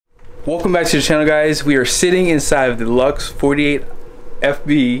Welcome back to the channel, guys. We are sitting inside of the Luxe 48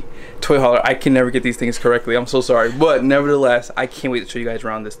 FB toy hauler. I can never get these things correctly. I'm so sorry. But nevertheless, I can't wait to show you guys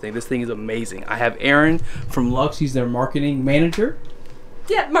around this thing. This thing is amazing. I have Aaron from Luxe. He's their marketing manager.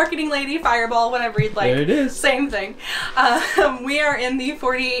 Yeah, marketing lady, fireball, whatever you'd like. There it is. Same thing. We are in the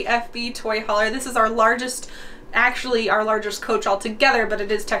 48 FB toy hauler. This is our largest, actually our largest coach altogether, but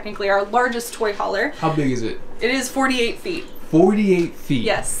it is technically our largest toy hauler. How big is it? It is 48 feet. 48 feet?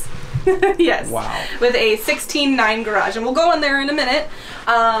 Yes. Yes. Wow. With a 16.9 garage, and we'll go in there in a minute.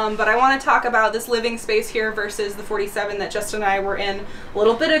 But I want to talk about this living space here versus the 47 that Justin and I were in a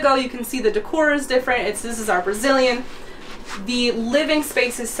little bit ago. You can see the decor is different. This is our Brazilian. The living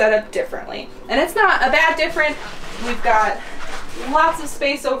space is set up differently, and it's not a bad different. We've got lots of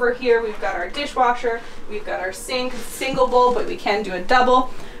space over here. We've got our dishwasher. We've got our sink, single bowl, but we can do a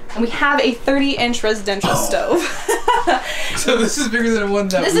double. And we have a 30-inch residential stove. So this is bigger than the one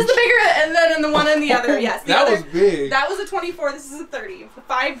that This is the bigger than the one in the other, yes. That was big. That was a 24, this is a 30.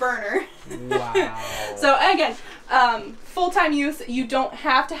 5 burner. Wow. So again, full-time use, you don't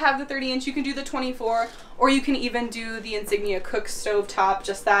have to have the 30-inch, you can do the 24, or you can even do the Insignia Cook stove top,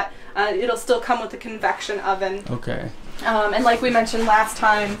 just that. It'll still come with a convection oven. Okay. And like we mentioned last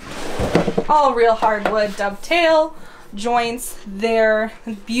time, all real hardwood dovetail joints there,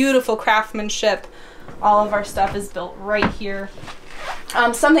 beautiful craftsmanship. All of our stuff is built right here.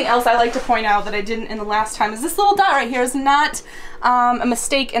 Something else I like to point out that I didn't in the last time is this little dot right here is not a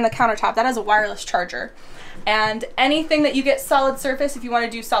mistake in the countertop. That is a wireless charger. And anything that you get solid surface, if you want to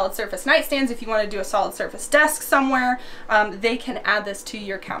do solid surface nightstands, if you want to do a solid surface desk somewhere, they can add this to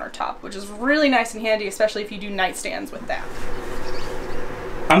your countertop, which is really nice and handy, especially if you do nightstands with that.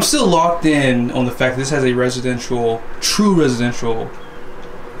 I'm still locked in on the fact that this has a residential, true residential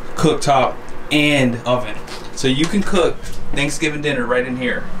cooktop and oven. So you can cook Thanksgiving dinner right in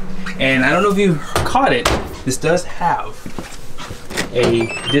here. And I don't know if you caught it, this does have a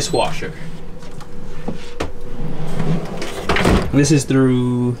dishwasher. This is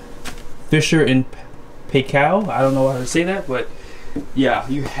through Fisher and Paykel. I don't know how to say that, but yeah,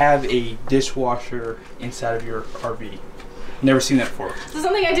 you have a dishwasher inside of your RV. Never seen that before. So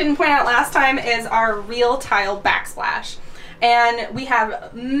something I didn't point out last time is our real tile backsplash. And we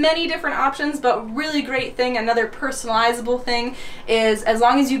have many different options, but really great thing, another personalizable thing, is as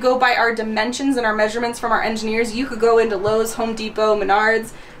long as you go by our dimensions and our measurements from our engineers, you could go into Lowe's, Home Depot,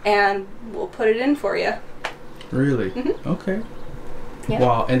 Menards, and we'll put it in for you. Really? Mm-hmm. Okay. Yeah.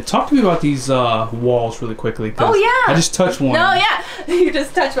 Wow. And talk to me about these walls really quickly. Oh yeah. I just touched one. No, yeah. You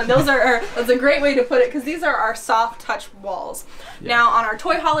just touched one. Those are that's a great way to put it, because these are our soft touch walls. Yeah. Now on our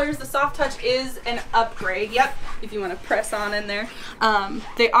toy haulers, the soft touch is an upgrade. Yep. If you want to press on in there,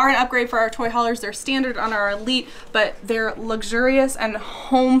 they are an upgrade for our toy haulers. They're standard on our Elite, but they're luxurious and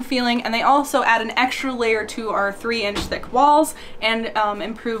home feeling, and they also add an extra layer to our 3-inch thick walls and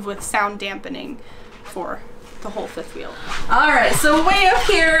improve with sound dampening for the whole fifth wheel. All right, so way up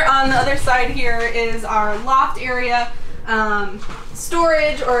here on the other side here is our loft area,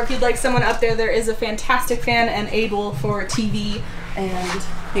 storage, or if you'd like someone up there, there is a fantastic fan and able for TV and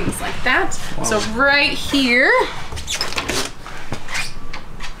things like that. Wow. So right here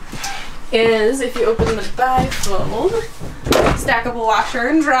is, if you open the bifold, stackable washer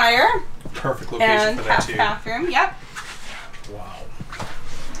and dryer. Perfect location and for that too. Bathroom, yep. Wow.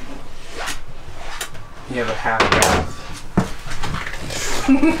 You have a half bath.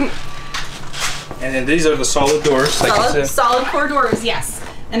 And then these are the solid doors, like I said. Solid core doors, yes.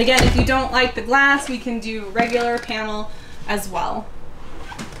 And again, if you don't like the glass, we can do regular panel as well.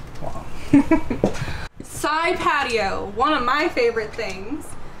 Wow. Side patio, one of my favorite things.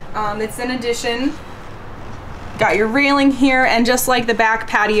 It's an addition. Got your railing here, and just like the back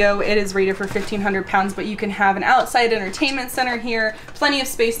patio, it is rated for 1,500 pounds, but you can have an outside entertainment center here, plenty of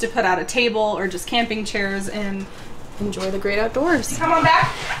space to put out a table or just camping chairs and enjoy the great outdoors. Come on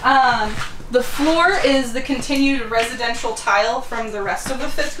back. The floor is the continued residential tile from the rest of the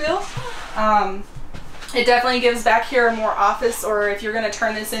fifth wheel. It definitely gives back here a more office, or if you're going to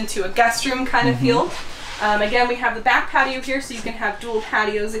turn this into a guest room kind of feel. Again, we have the back patio here, so you can have dual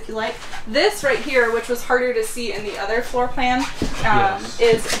patios if you like. This right here, which was harder to see in the other floor plan,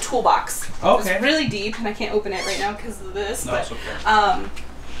 is a toolbox. Okay. It's really deep, and I can't open it right now because of this. No, but, it's okay.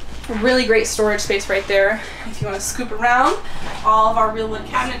 really great storage space right there. If you want to scoop around, all of our real wood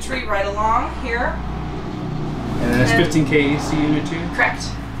cabinetry right along here. And then it's 15K AC unit too? Correct.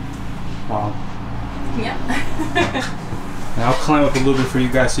 Wow. Yeah. And I'll climb up a little bit for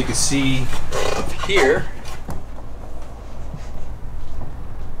you guys so you can see up here.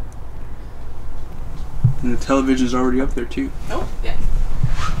 And the television's already up there too. Oh, yeah.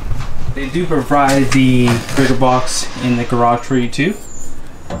 They do provide the breaker box in the garage for you too.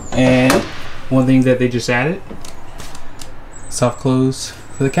 And one thing that they just added, soft close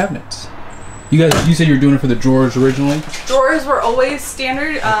for the cabinets. You said you were doing it for the drawers originally? Drawers were always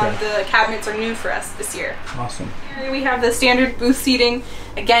standard. Okay. The cabinets are new for us this year. Awesome. Here we have the standard booth seating.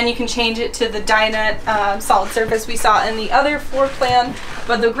 Again, you can change it to the dinette solid surface we saw in the other floor plan.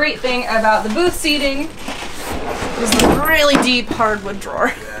 But the great thing about the booth seating is the really deep hardwood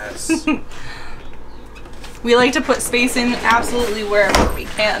drawer. Yes. We like to put space in absolutely wherever we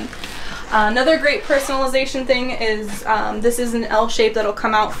can. Another great personalization thing is this is an L shape that'll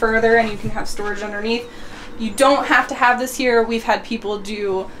come out further and you can have storage underneath. You don't have to have this here. We've had people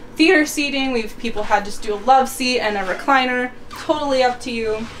do theater seating. People had just do a love seat and a recliner. Totally up to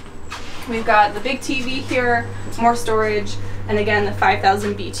you. We've got the big TV here, more storage, and again the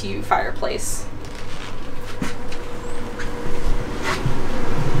 5,000 BTU fireplace.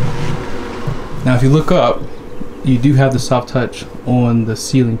 Now if you look up, you do have the soft touch on the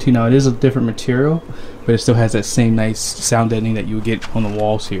ceiling too. Now it is a different material, but it still has that same nice sound deadening that you would get on the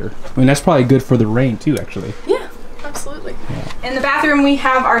walls here. I mean, that's probably good for the rain too, actually. Yeah, absolutely. Yeah. In the bathroom we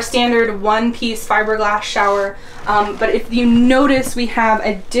have our standard one-piece fiberglass shower, but if you notice we have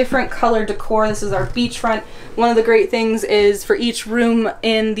a different color decor. This is our beachfront. One of the great things is for each room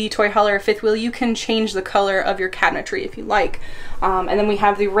in the toy hauler fifth wheel, you can change the color of your cabinetry if you like. And then we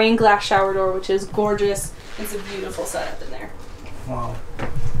have the rain glass shower door, which is gorgeous. It's a beautiful setup in there. Wow.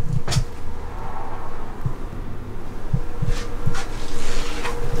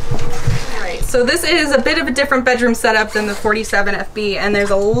 Alright, so this is a bit of a different bedroom setup than the 47 FB, and there's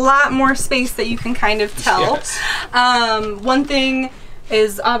a lot more space that you can kind of tell. Yes. One thing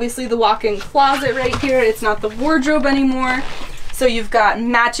is obviously the walk-in closet right here. It's not the wardrobe anymore. So you've got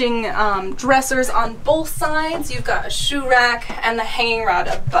matching dressers on both sides. You've got a shoe rack and the hanging rod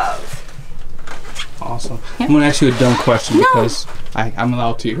above. Awesome. Yeah. I'm gonna ask you a dumb question because I'm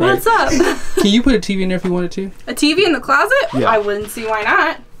allowed to, right? What's up? Can you put a TV in there if you wanted to? A TV in the closet? Yeah. I wouldn't see why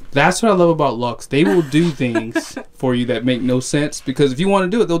not. That's what I love about Luxe. They will do things for you that make no sense, because if you want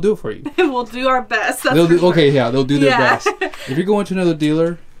to do it, they'll do it for you. We'll do our best. They'll do, okay, yeah, they'll do their best. If you're going to another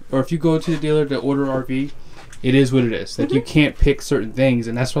dealer, or if you go to the dealer to order RV, it is what it is. Like, you can't pick certain things,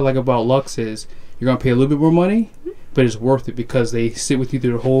 and that's what I like about Luxe is you're gonna pay a little bit more money, but it's worth it because they sit with you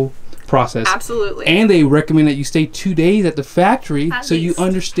through the whole process. Absolutely. And they recommend that you stay 2 days at the factory at so least. You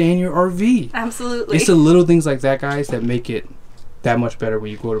understand your RV. Absolutely. It's the little things like that, guys, that make it that much better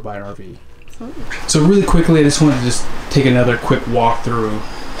when you go to buy an RV. Absolutely. So really quickly, I just wanted to just take another quick walk through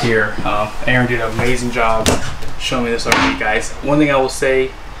here. Aaron did an amazing job showing me this RV, guys. One thing I will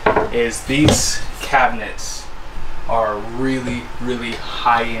say is these cabinets are really, really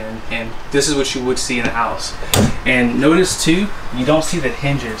high end, and this is what you would see in a house. And notice too, you don't see the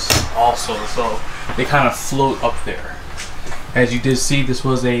hinges also, so they kind of float up there. As you did see, this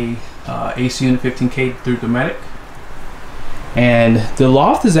was a AC unit 15K through Camtek. And the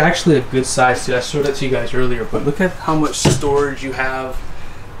loft is actually a good size too. I showed that to you guys earlier, but look at how much storage you have.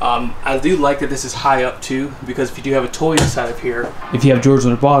 I do like that this is high up too, because if you do have a toy inside of here, if you have drawers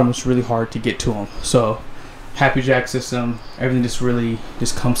on the bottom, it's really hard to get to them. So Happy Jack system, everything just really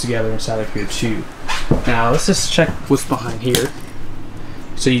just comes together inside of here too. Now let's just check what's behind here.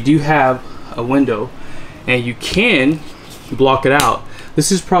 So you do have a window, and you can block it out.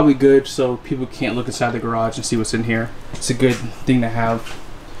 This is probably good so people can't look inside the garage and see what's in here. It's a good thing to have.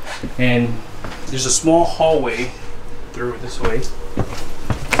 And there's a small hallway through this way.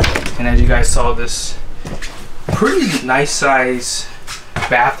 And as you guys saw, this pretty nice size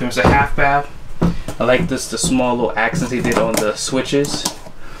bathroom. It's a half bath. I like this, the small little accents they did on the switches.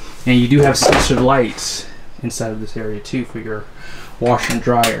 And you do have sensor lights inside of this area too for your washer and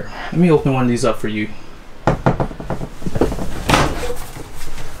dryer. Let me open one of these up for you.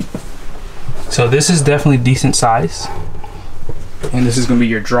 So this is definitely decent size. And this is going to be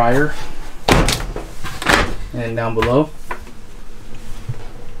your dryer. And down below,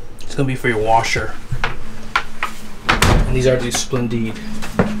 it's going to be for your washer. And these are the Splendid.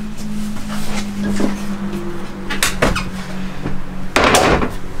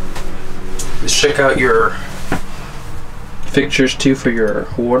 Let's check out your fixtures too for your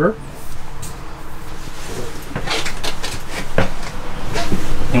water.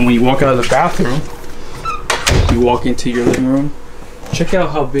 And when you walk out of the bathroom, you walk into your living room. Check out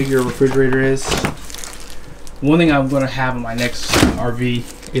how big your refrigerator is. One thing I'm going to have in my next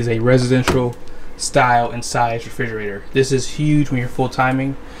RV is a residential style and size refrigerator. This is huge when you're full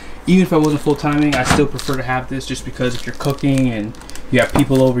timing. Even if I wasn't full timing, I still prefer to have this, just because if you're cooking and you have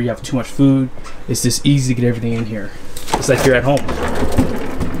people over, you have too much food, it's just easy to get everything in here. It's like you're at home.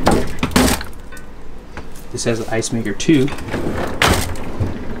 This has an ice maker too.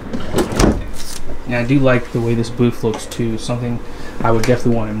 And I do like the way this booth looks too. Something I would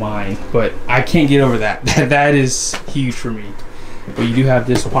definitely want in mine, but I can't get over that. That is huge for me. But you do have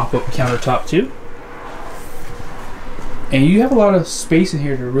this pop-up countertop too. And you have a lot of space in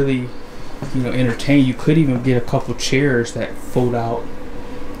here to really, you know, entertain. You could even get a couple chairs that fold out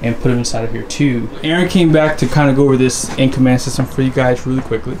and put them inside of here too. Aaron came back to kind of go over this in-command system for you guys really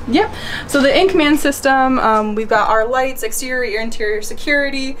quickly. Yep. So the in-command system, we've got our lights, exterior, interior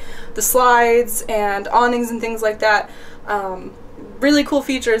security, the slides and awnings and things like that. Really cool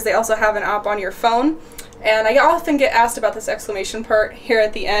features. They also have an app on your phone. And I often get asked about this exclamation part here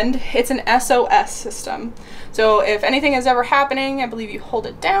at the end. It's an SOS system. So if anything is ever happening, I believe you hold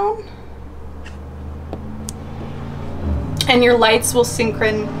it down, and your lights will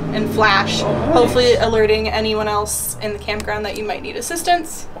synchron and flash, oh, nice. Hopefully alerting anyone else in the campground that you might need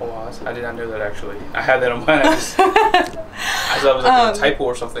assistance. Oh wow, I did not know that actually. I had that on mine. I thought it was like a typo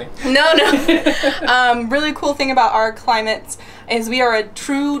or something. No. Really cool thing about our climate is we are a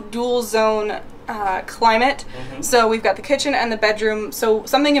true dual zone climate. So we've got the kitchen and the bedroom. So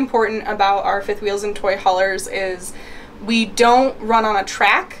something important about our fifth wheels and toy haulers is we don't run on a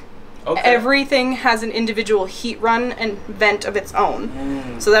track. Okay. Everything has an individual heat run and vent of its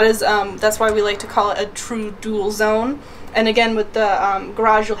own. So that is that's why we like to call it a true dual zone. And again, with the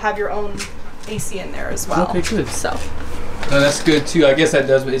garage, you'll have your own AC in there as well. Okay, good. So that's good too. I guess that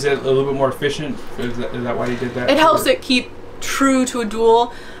does. Is it a little bit more efficient? Is that why you did that? It helps it keep true to a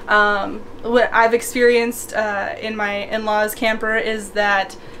dual. What I've experienced in my in-laws camper is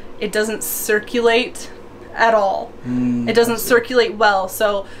that it doesn't circulate at all. It doesn't circulate well.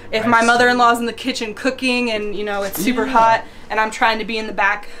 So if my mother-in-law's in the kitchen cooking and you know it's super hot and I'm trying to be in the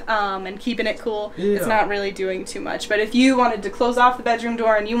back and keeping it cool, it's not really doing too much. But if you wanted to close off the bedroom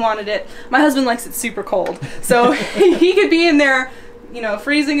door and you wanted it, my husband likes it super cold, so he could be in there, you know,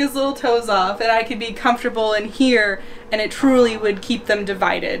 freezing his little toes off, and I could be comfortable in here, and it truly would keep them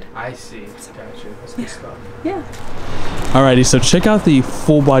divided. I see. Gotcha. That's good stuff. Yeah. Alrighty, so check out the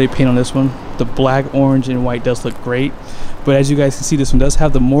full body paint on this one. The black, orange, and white does look great, but as you guys can see, this one does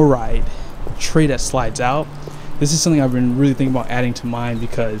have the MORRIDE tray that slides out. This is something I've been really thinking about adding to mine,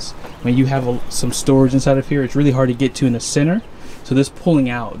 because when you have some storage inside of here, it's really hard to get to in the center. So this pulling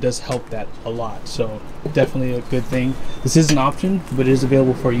out does help that a lot. So definitely a good thing. This is an option, but it is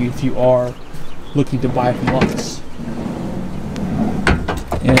available for you if you are looking to buy from Luxe.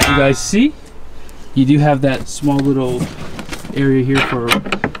 And as you guys see, you do have that small little area here for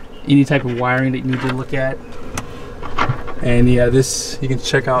any type of wiring that you need to look at. And yeah, this, you can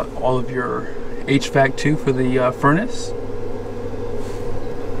check out all of your HVAC too for the furnace.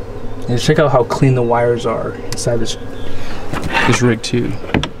 And check out how clean the wires are inside this rig too.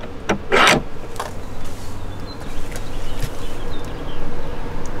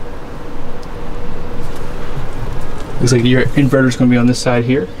 Looks like your inverter is going to be on this side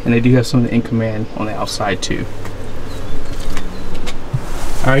here, and they do have some of the in-command on the outside too.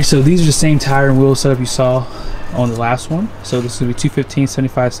 Alright, so these are the same tire and wheel setup you saw on the last one. So this is going to be 215,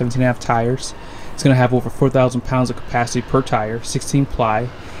 75, 17.5 tires. It's going to have over 4,000 pounds of capacity per tire, 16 ply.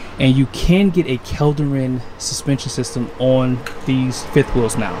 And you can get a Kelderman suspension system on these fifth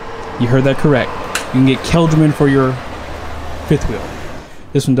wheels now. You heard that correct. You can get Kelderman for your fifth wheel.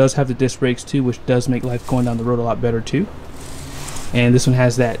 This one does have the disc brakes too, which does make life going down the road a lot better too. And this one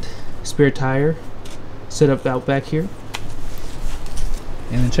has that spare tire set up out back here.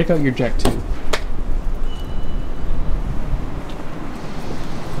 And then check out your jack too.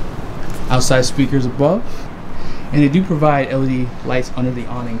 Outside speakers above. And they do provide LED lights under the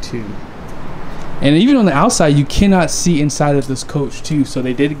awning too. And even on the outside, you cannot see inside of this coach too. So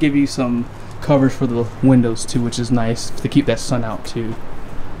they did give you some covers for the windows too, which is nice to keep that sun out too.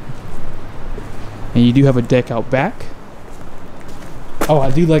 And you do have a deck out back. Oh,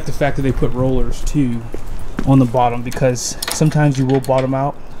 I do like the fact that they put rollers too on the bottom, because sometimes you will bottom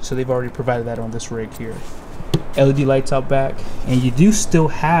out. So they've already provided that on this rig here. LED lights out back, and you do still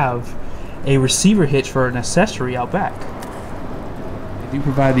have a receiver hitch for an accessory out back. They do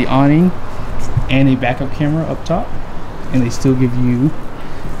provide the awning and a backup camera up top, and they still give you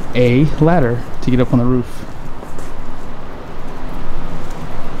a ladder to get up on the roof.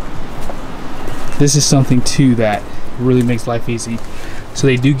 This is something too that really makes life easy. So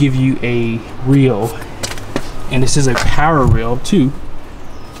they do give you a reel, and this is a power reel too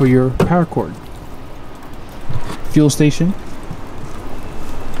for your power cord. Fuel station.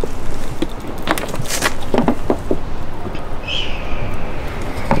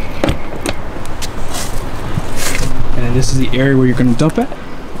 And then this is the area where you're going to dump at.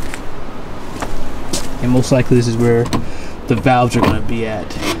 And most likely this is where the valves are going to be at.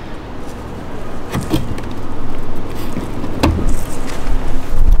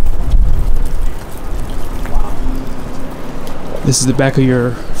 Wow. This is the back of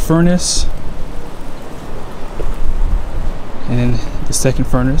your furnace. And the second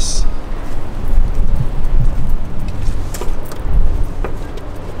furnace.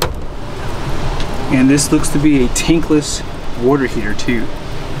 And this looks to be a tankless water heater too.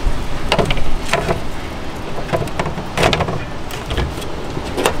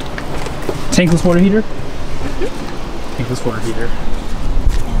 Tankless water heater? Mm-hmm. Tankless water heater.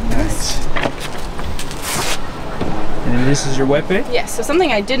 Nice. And then this is your wet bay? Yes, so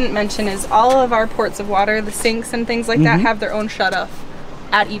something I didn't mention is all of our ports of water, the sinks and things like that, have their own shut-off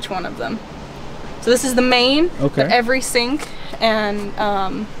at each one of them. So this is the main, but every sink and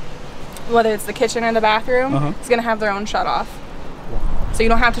whether it's the kitchen or the bathroom, it's going to have their own shut-off. So you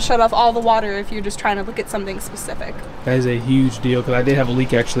don't have to shut off all the water if you're just trying to look at something specific. That is a huge deal because I did have a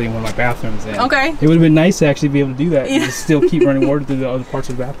leak actually in one of my bathrooms. And okay. It would have been nice to actually be able to do that and just still keep running water through the other parts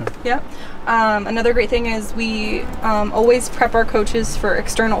of the bathroom. Yep. Another great thing is we always prep our coaches for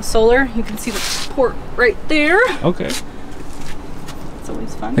external solar. You can see the port right there. Okay. It's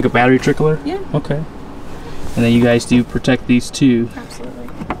always fun. Like a battery trickler? Yeah. Okay. And then you guys do protect these too. Absolutely.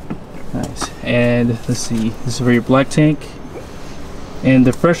 Nice. And let's see, this is for your black tank. And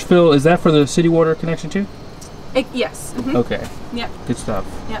the fresh fill, is that for the city water connection too? Yes. Okay. Yep. Good stuff.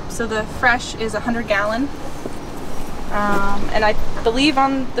 Yep. So the fresh is 100 gallon. And I believe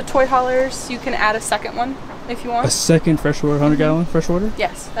on the toy haulers you can add a second one if you want. A second fresh water, 100 gallon fresh water?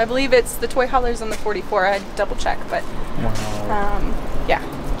 Yes. I believe it's the toy haulers on the 44. I'd double check, but yeah.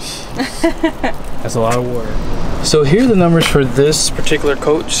 That's a lot of water. So here are the numbers for this particular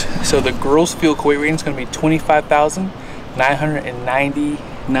coach. So the gross fuel weight rating is going to be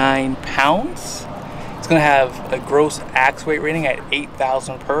 25,999 pounds. It's going to have a gross axe weight rating at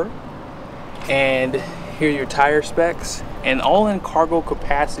 8,000 per. And here are your tire specs. And all-in cargo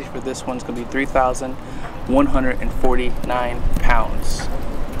capacity for this one is going to be 3,149 pounds.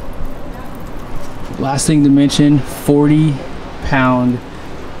 Last thing to mention, 40-pound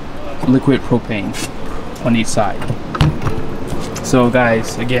liquid propane on each side. So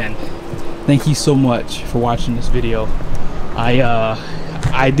guys, again, thank you so much for watching this video.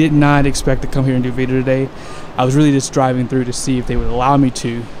 I did not expect to come here and do a video today. I was really just driving through to see if they would allow me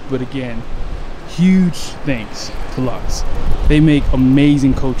to, but again, huge thanks to Luxe. They make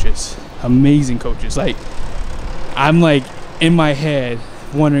amazing coaches. Like, I'm like in my head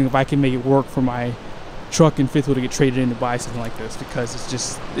wondering if I can make it work for my truck and fifth wheel to get traded in to buy something like this, because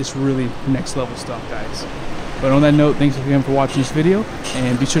it's really next level stuff, guys. But on that note, thanks again for watching this video,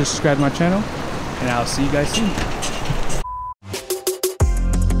 and be sure to subscribe to my channel, and I'll see you guys soon.